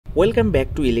Welcome back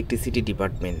to electricity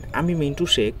department. আমি মিন্টু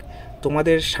শেখ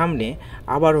তোমাদের সামনে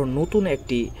আবারও নতুন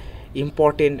একটি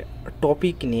ইম্পর্টেন্ট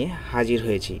টপিক নিয়ে হাজির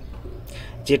হয়েছি।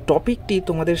 যে টপিকটি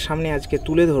তোমাদের সামনে আজকে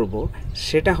তুলে ধরব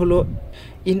সেটা হলো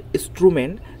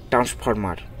ইনস্ট্রুমেন্ট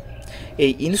ট্রান্সফরমার।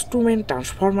 এই ইনস্ট্রুমেন্ট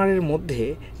ট্রান্সফরমারের মধ্যে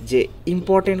যে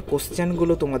ইম্পর্টেন্ট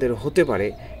কোশ্চেনগুলো তোমাদের হতে পারে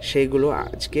সেইগুলো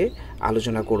আজকে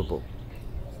আলোচনা করব।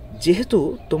 যেহেতু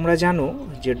তোমরা জানো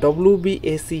যে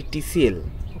WBSETCL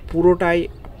পুরোটাই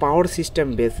পাওয়ার সিস্টেম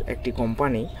বেস একটি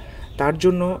কোম্পানি, তার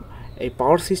জন্য এই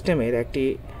পাওয়ার সিস্টেমের একটি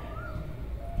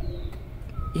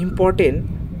ইম্পর্টেন্ট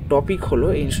টপিক হলো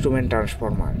ইনস্ট্রুমেন্ট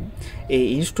ট্রান্সফরমার। এই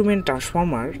ইনস্ট্রুমেন্ট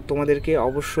ট্রান্সফরমার তোমাদেরকে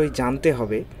অবশ্যই জানতে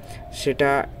হবে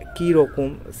সেটা কী রকম,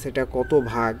 সেটা কত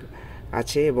ভাগ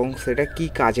আছে এবং সেটা কি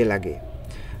কাজে লাগে।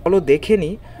 চলো দেখে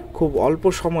নিই খুব অল্প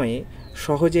সময়ে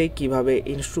সহজেই কিভাবে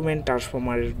ইনস্ট্রুমেন্ট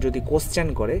ট্রান্সফরমারের যদি কোশ্চেন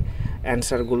করে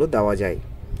অ্যান্সারগুলো দেওয়া যায়।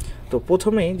 তো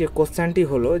প্রথমেই যে কোশ্চেনটি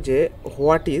হলো যে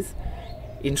what is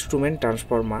instrument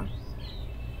transformer.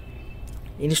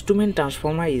 Instrument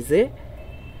transformer is a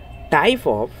type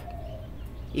of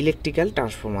electrical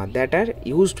transformer that are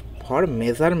used for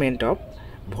measurement of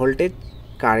voltage,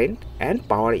 current and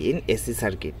power in AC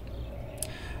circuit।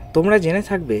 তোমরা জেনে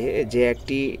থাকবে যে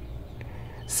একটি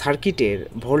সার্কিটের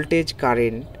ভোল্টেজ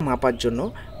কারেন্ট মাপার জন্য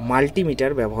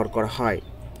মাল্টিমিটার ব্যবহার করা হয়,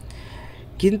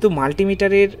 কিন্তু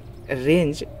মাল্টিমিটারের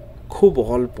রেঞ্জ খুব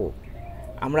অল্প।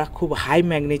 আমরা খুব হাই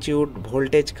ম্যাগনিটিউড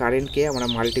ভোল্টেজ কারেন্টকে আমরা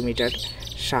মাল্টিমিটার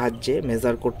সাহায্যে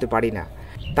মেজার করতে পারি না।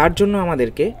 তার জন্য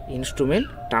আমাদেরকে ইনস্ট্রুমেন্ট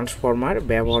ট্রান্সফরমার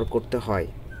ব্যবহার করতে হয়।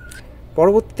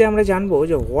 পরবর্তীতে আমরা জানবো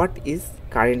যে হোয়াট ইজ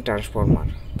কারেন্ট ট্রান্সফরমার।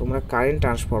 তোমরা কারেন্ট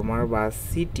ট্রান্সফরমার বা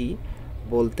সিটি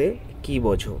বলতে কি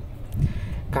বোঝো?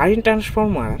 Current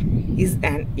transformer is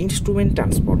an instrument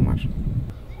transformer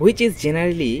which is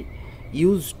generally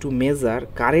use to measure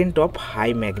current of high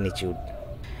magnitude.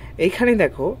 এইখানে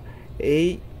দেখো,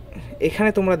 এখানে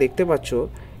তোমরা দেখতে পাচ্ছ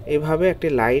এভাবে একটি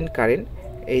লাইন কারেন্ট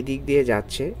এই দিক দিয়ে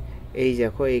যাচ্ছে। এই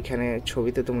দেখো এইখানে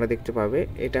ছবিতে তোমরা দেখতে পাবে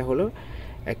এটা হলো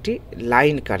একটি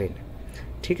লাইন কারেন্ট,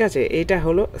 ঠিক আছে। এটা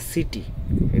হলো সিটি,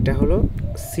 এটা হলো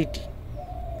সিটি,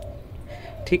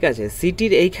 ঠিক আছে।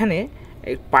 সিটির এইখানে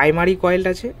প্রাইমারি কয়েল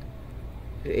আছে,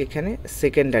 এখানে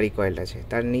সেকেন্ডারি কয়েল আছে,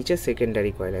 তার নিচে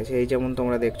সেকেন্ডারি কয়েল আছে। এই যেমন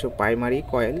তোমরা দেখছো প্রাইমারি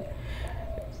কয়েল,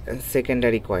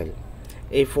 সেকেন্ডারি কয়েল।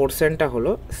 এই পোর্শনটা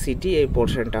হলো সিটি, এই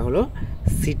পোর্শনটা হলো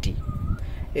সিটি।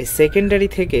 এই সেকেন্ডারি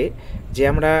থেকে যে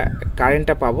আমরা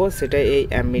কারেন্টটা পাবো সেটা এই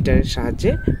অ্যামমিটারের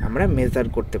সাহায্যে আমরা মেজার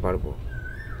করতে পারবো।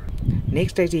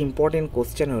 নেক্সট একটি ইম্পর্টেন্ট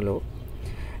কোশ্চেন হলো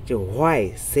যে why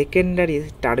secondary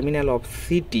terminal of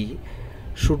city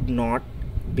should not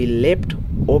be left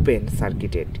open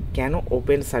circuited. কেন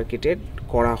ওপেন সার্কিটেড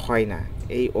করা হয় না?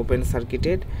 এই ওপেন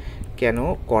সার্কিটেড কেন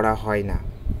করা হয় না?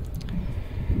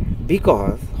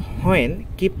 Because when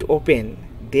kept open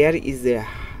there is a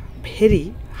very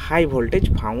high voltage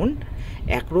found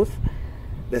across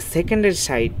the secondary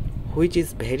side which is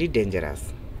very dangerous.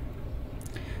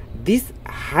 This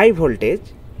high voltage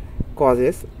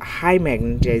causes high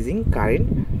magnetizing current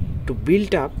to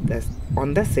build up on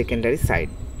the secondary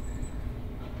side,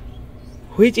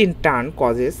 which in turn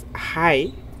causes high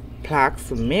flux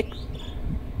to make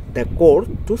the core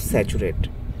to saturate.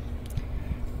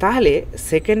 তাহলে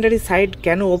secondary side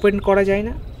কেন open করা যায়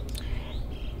না?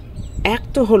 এক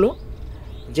তো হলো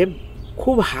যে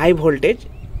খুব হাই ভোল্টেজ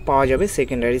পাওয়া যাবে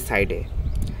সেকেন্ডারি সাইডে,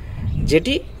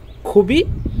 যেটি খুবই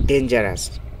ডেঞ্জারাস।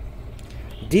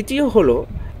 দ্বিতীয় হলো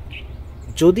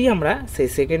যদি আমরা সেই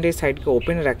সেকেন্ডারি সাইডকে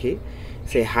ওপেন রাখি,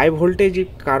 সেই হাই ভোল্টেজের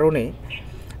কারণে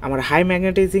আমার হাই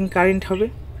ম্যাগনেটাইজিং কারেন্ট হবে।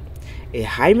 এই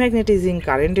হাই ম্যাগনেটাইজিং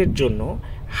কারেন্টের জন্য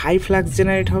হাই ফ্লাক্স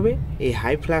জেনারেট হবে। এই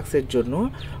হাই ফ্লাক্সের জন্য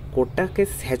কোরটাকে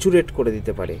স্যাচুরেট করে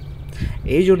দিতে পারে।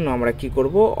 এই জন্য আমরা কি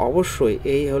করব? অবশ্যই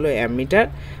এই হলো অ্যামমিটার,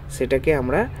 সেটাকে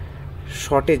আমরা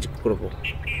শর্টেজ করব।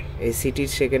 এই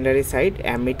সিটির সেকেন্ডারি সাইড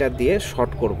অ্যামমিটার দিয়ে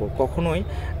শর্ট করব। কখনোই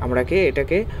আমরাকে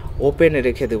এটাকে ওপেনে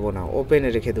রেখে দেবো না, ওপেনে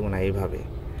রেখে দেবো না এইভাবে।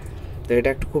 তো এটা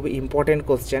একটা খুব ইম্পর্টেন্ট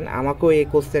কোশ্চেন। আমাকেও এই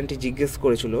কোশ্চেনটি জিজ্ঞেস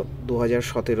করেছিল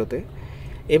 2017-তে।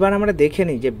 এবার আমরা দেখে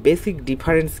নিই যে বেসিক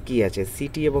ডিফারেন্স কী আছে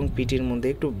সিটি এবং পিটির মধ্যে।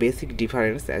 একটু বেসিক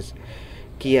ডিফারেন্স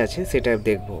কী আছে সেটা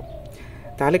দেখব।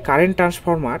 তাহলে current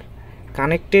transformer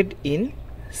connected in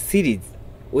series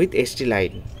with ST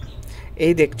line.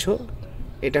 এই দেখছো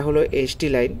এটা হলো এসটি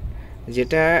লাইন,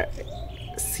 যেটা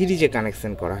সিরিজে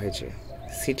কানেকশন করা হয়েছে।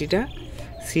 সিটিটা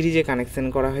সিরিজে কানেকশন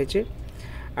করা হয়েছে।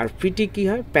 আর পিটি কী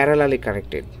হয়? প্যারালালে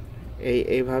কানেক্টেড।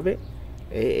 এইভাবে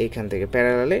এইখান থেকে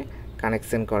প্যারালালে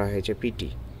কানেকশন করা হয়েছে PT.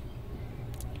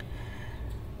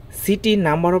 City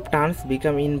number of turns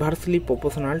become inversely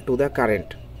proportional to the current.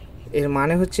 এর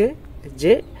মানে হচ্ছে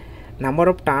যে নাম্বার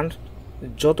অফ টার্নস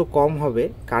যত কম হবে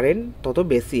কারেন্ট তত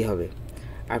বেশি হবে,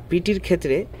 আর পিটির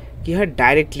ক্ষেত্রে কী হয়,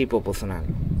 ডাইরেক্টলি প্রপোর্শনাল,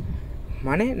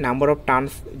 মানে নাম্বার অফ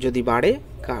টার্নস যদি বাড়ে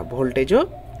ভোল্টেজও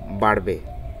বাড়বে।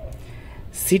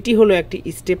 সিটি হলো একটি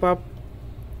স্টেপ আপ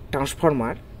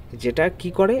ট্রান্সফরমার, যেটা কি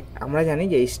করে আমরা জানি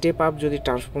যে স্টেপ আপ যদি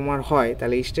ট্রান্সফরমার হয়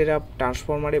তাহলে স্টেপ আপ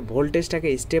ট্রান্সফরমারে ভোল্টেজটাকে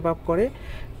স্টেপ আপ করে,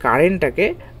 কারেন্টটাকে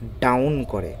ডাউন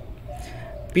করে।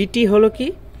 পিটি হলো কি,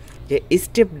 যে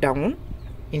স্টেপ ডাউন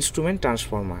ইনস্ট্রুমেন্ট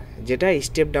ট্রান্সফরমার, যেটা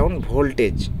step down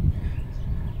voltage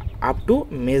up to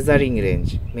measuring range.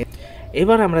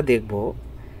 এবার আমরা দেখব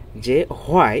যে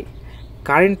why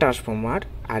current transformer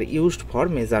are used for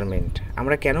measurement,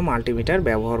 আমরা কেন মাল্টিমিটার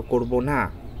ব্যবহার করব না।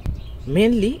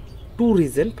 Mainly two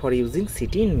reason for using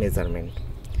city in measurement.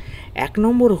 এক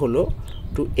নম্বর হলো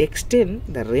to extend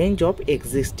the range of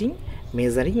existing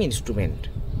measuring instrument.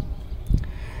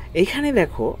 এইখানে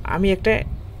দেখো আমি একটা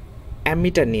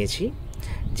অ্যামিটার নিয়েছি,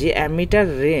 যে অ্যামিটার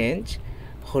রেঞ্জ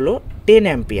হলো 10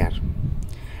 অ্যাম্পিয়ার।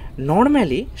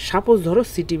 নর্মালি সাপোজ ধরো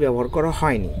সিটি ব্যবহার করা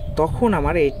হয়নি, তখন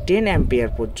আমার এই 10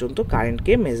 অ্যাম্পিয়ার পর্যন্ত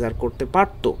কারেন্টকে মেজার করতে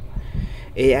পারতো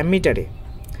এই অ্যামিটারে।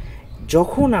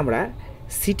 যখন আমরা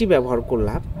সিটি ব্যবহার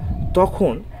করলাম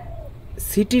তখন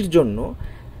সিটির জন্য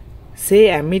সেই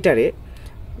অ্যামিটারে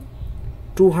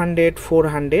 200,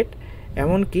 400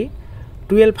 এমনকি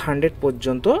 1200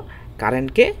 পর্যন্ত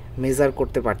কারেন্টকে মেজার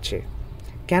করতে পারছে।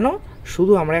 কেন?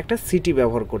 শুধু আমরা একটা সিটি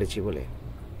ব্যবহার করেছি বলে।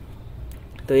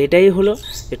 তো এটাই হলো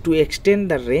to extend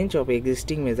the range of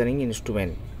existing measuring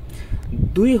instrument.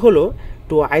 2 হলো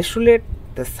two isolate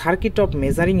the circuit of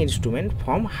measuring instrument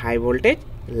from high voltage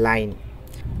line.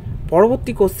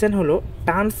 পরবর্তী কোশ্চেন হলো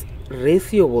টার্নস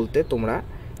রেশিও বলতে তোমরা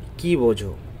কি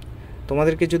বোঝো।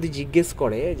 তোমাদেরকে যদি জিজ্ঞেস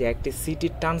করে যে একটি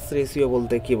সিটির টার্নস রেশিও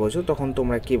বলতে কি বোঝো, তখন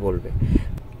তোমরা কি বলবে?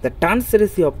 The turns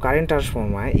ratio of current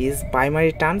transformer is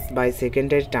primary turns by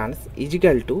secondary turns is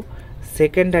equal to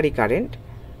secondary current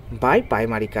by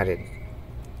primary current.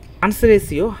 Turns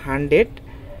ratio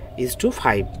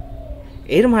 100:5।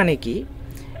 এর মানে কি,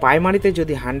 প্রাইমারিতে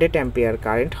যদি 100 অ্যাম্পিয়ার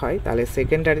কারেন্ট হয় তাহলে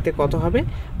সেকেন্ডারিতে কত হবে?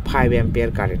 5 অ্যাম্পিয়ার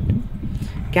কারেন্ট।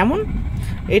 কেমন?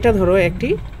 এটা ধরো একটি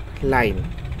লাইন,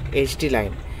 এইচটি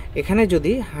লাইন, এখানে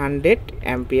যদি 100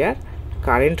 অ্যাম্পিয়ার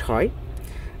কারেন্ট হয়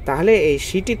তাহলে এই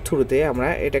সিটির থ্রুতে আমরা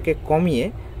এটাকে কমিয়ে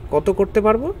কত করতে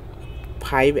পারবো?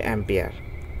 5 অ্যাম্পিয়ার।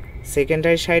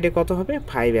 সেকেন্ডারি সাইডে কত হবে?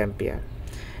 5 অ্যাম্পিয়ার।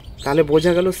 তাহলে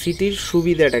বোঝা গেল সিটির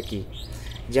সুবিধাটা কি,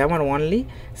 যে আমার অনলি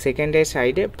সেকেন্ডারি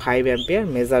সাইডে 5 অ্যাম্পিয়ার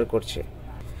মেজার করছে।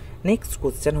 নেক্সট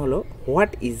কোশ্চেন হলো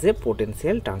what is a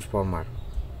potential transformer.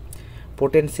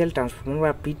 Potential transformer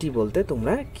বা পিটি বলতে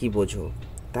তোমরা কি বোঝো?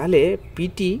 তাহলে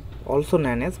PT also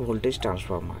known as voltage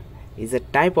transformer is a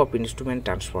type of instrument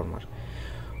transformer.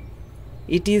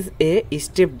 It is a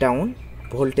step down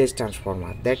voltage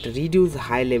transformer that reduce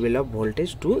high level of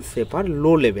voltage to safer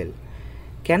low level.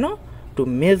 কেন? To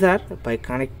measure by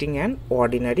connecting an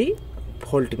ordinary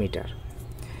voltmeter.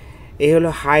 এই হলো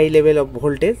high level of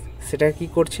voltage, সেটা কি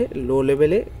করছে? লো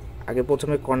লেভেলে আগে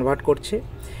প্রথমে convert করছে।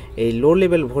 এই লো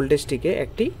লেভেল ভোল্টেজটিকে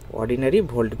একটি অর্ডিনারি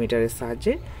ভোল্টমিটারের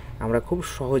সাহায্যে আমরা খুব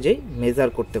সহজেই মেজার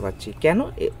করতে পারছি। কেন?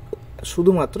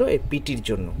 শুধুমাত্র এই পিটির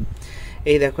জন্য।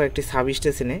 এই দেখো একটি সাব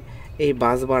স্টেশনে এই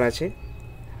বাস বার আছে,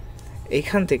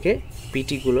 এইখান থেকে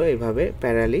পিটিগুলো এভাবে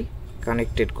প্যারালি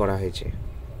কানেক্টেড করা হয়েছে।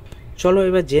 চলো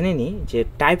এবার জেনে নিই যে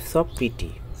টাইপস অফ পিটি।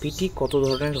 পিটি কত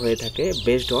ধরনের হয়ে থাকে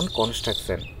বেসড অন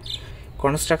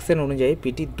কনস্ট্রাকশন অনুযায়ী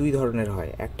পিটি 2 ধরনের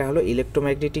হয়। একটা হলো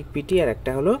ইলেকট্রোম্যাগনেটিক পিটি আর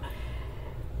একটা হলো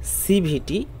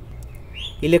CVT,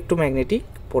 electromagnetic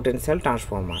potential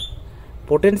transformer.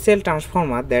 Potential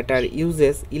transformer that are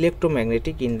uses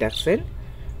electromagnetic induction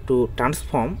to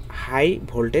transform high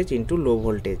voltage into low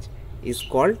voltage is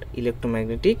called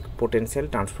electromagnetic potential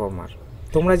transformer.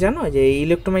 তোমরা জানো যে এই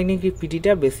ইলেকট্রোম্যাগনেটিক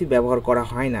পিটিটা বেশি ব্যবহার করা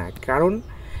হয় না, কারণ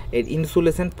এর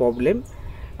ইনসুলেশন প্রবলেম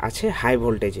আছে হাই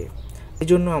ভোল্টেজে। এই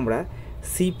জন্য আমরা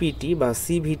সিপিটি বা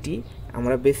সিভিটি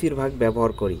আমরা বেশিরভাগ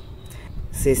ব্যবহার করি।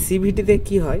 সে সিভিটিতে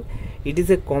কি হয়? It is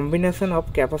a combination of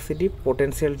capacitive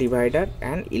potential divider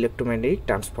and electromagnetic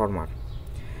transformer,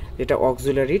 যেটা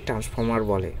অক্সিলারি ট্রান্সফরমার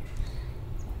বলে।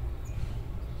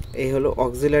 এই হলো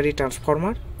অক্সিলারি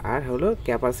ট্রান্সফরমার আর হলো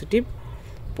ক্যাপাসিটিভ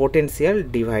পোটেনশিয়াল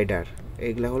ডিভাইডার।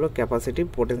 এগুলো হলো ক্যাপাসিটিভ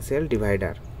পোটেনশিয়াল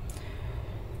ডিভাইডার।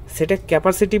 সেটা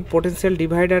ক্যাপাসিটিভ পোটেনশিয়াল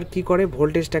ডিভাইডার কি করে?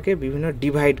 ভোল্টেজটাকে বিভিন্ন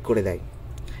ডিভাইড করে দেয়।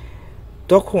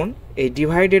 তখন এই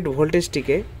ডিভাইডেড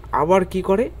ভোল্টেজটিকে আবার কি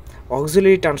করে?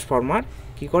 অক্সিলারি ট্রান্সফরমার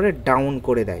কি করে? ডাউন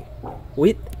করে দেয়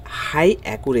উইথ হাই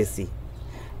অ্যাকুরেসি।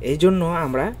 এই জন্য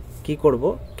আমরা কি করব?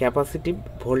 ক্যাপাসিটিভ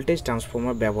ভোল্টেজ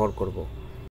ট্রান্সফরমার ব্যবহার করব।